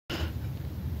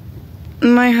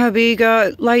My hubby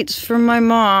got lights from my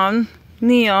mom.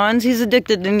 Neons. He's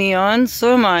addicted to neons.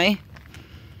 So am I.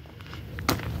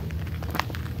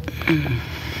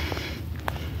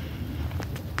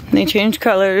 They change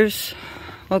colors.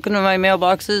 Welcome to my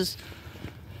mailboxes.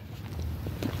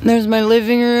 There's my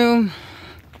living room.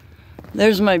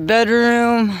 There's my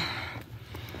bedroom.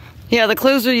 Yeah, the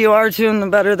closer you are to them, the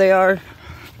better they are.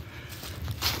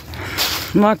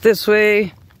 Walk this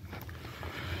way.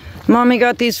 Mommy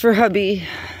got these for hubby.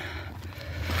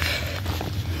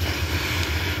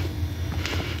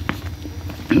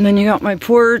 And then you got my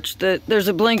porch. There's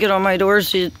a blanket on my door,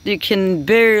 so you can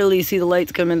barely see the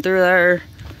lights coming through there.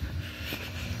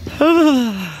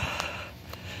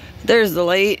 There's the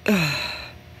light.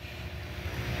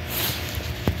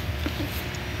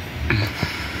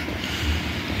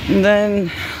 And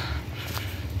then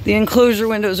the enclosure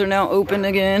windows are now open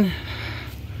again.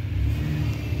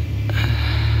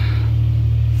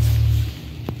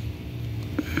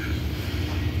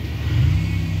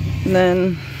 And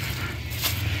then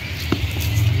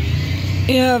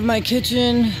you have my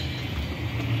kitchen.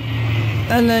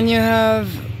 And then you have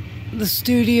the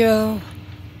studio.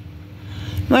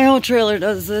 My whole trailer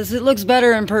does this. It looks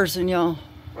better in person, y'all.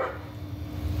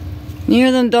 You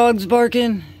hear them dogs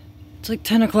barking? It's like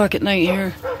 10 o'clock at night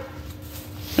here.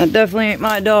 That definitely ain't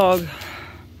my dog.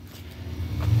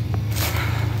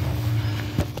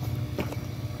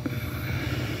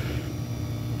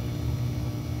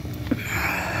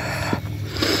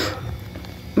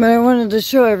 But I wanted to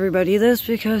show everybody this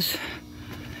because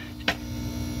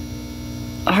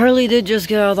Harley did just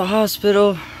get out of the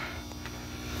hospital.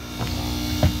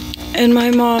 And my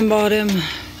mom bought him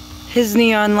his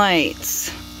neon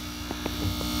lights.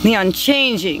 Neon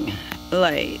changing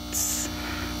lights.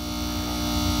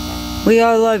 We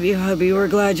all love you, hubby. We're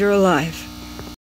glad you're alive.